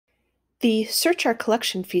The Search Our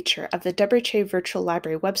Collection feature of the WRHA Virtual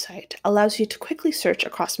Library website allows you to quickly search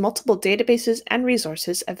across multiple databases and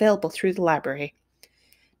resources available through the library.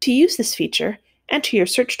 To use this feature, enter your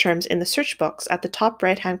search terms in the search box at the top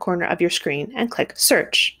right-hand corner of your screen and click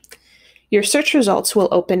Search. Your search results will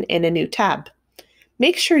open in a new tab.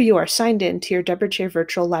 Make sure you are signed in to your WRHA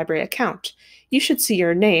Virtual Library account. You should see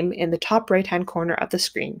your name in the top right-hand corner of the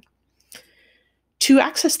screen. To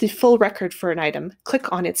access the full record for an item,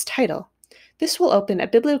 click on its title. This will open a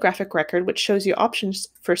bibliographic record which shows you options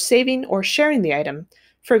for saving or sharing the item,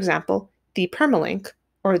 for example, the permalink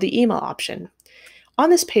or the email option.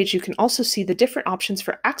 On this page, you can also see the different options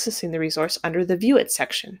for accessing the resource under the View It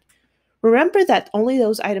section. Remember that only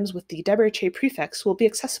those items with the WRHA prefix will be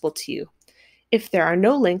accessible to you. If there are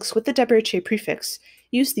no links with the WRHA prefix,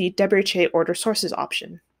 use the WRHA Order Sources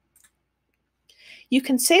option. You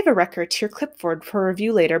can save a record to your clipboard for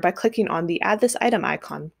review later by clicking on the Add This Item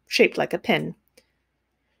icon, shaped like a pin.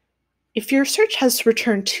 If your search has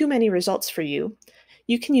returned too many results for you,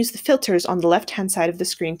 you can use the filters on the left-hand side of the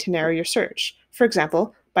screen to narrow your search, for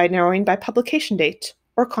example, by narrowing by publication date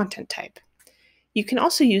or content type. You can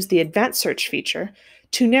also use the Advanced Search feature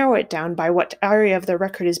to narrow it down by what area of the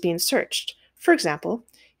record is being searched. For example,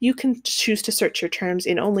 you can choose to search your terms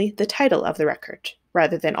in only the title of the record,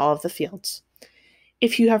 rather than all of the fields.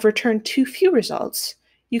 If you have returned too few results,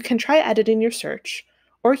 you can try editing your search,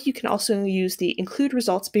 or you can also use the Include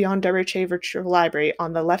Results Beyond WRHA Virtual Library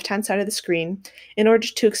on the left-hand side of the screen in order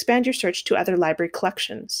to expand your search to other library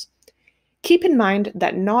collections. Keep in mind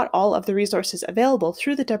that not all of the resources available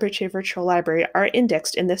through the WRHA Virtual Library are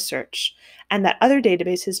indexed in this search, and that other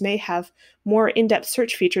databases may have more in-depth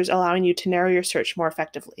search features allowing you to narrow your search more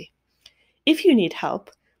effectively. If you need help,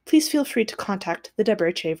 please feel free to contact the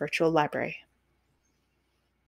WRHA Virtual Library.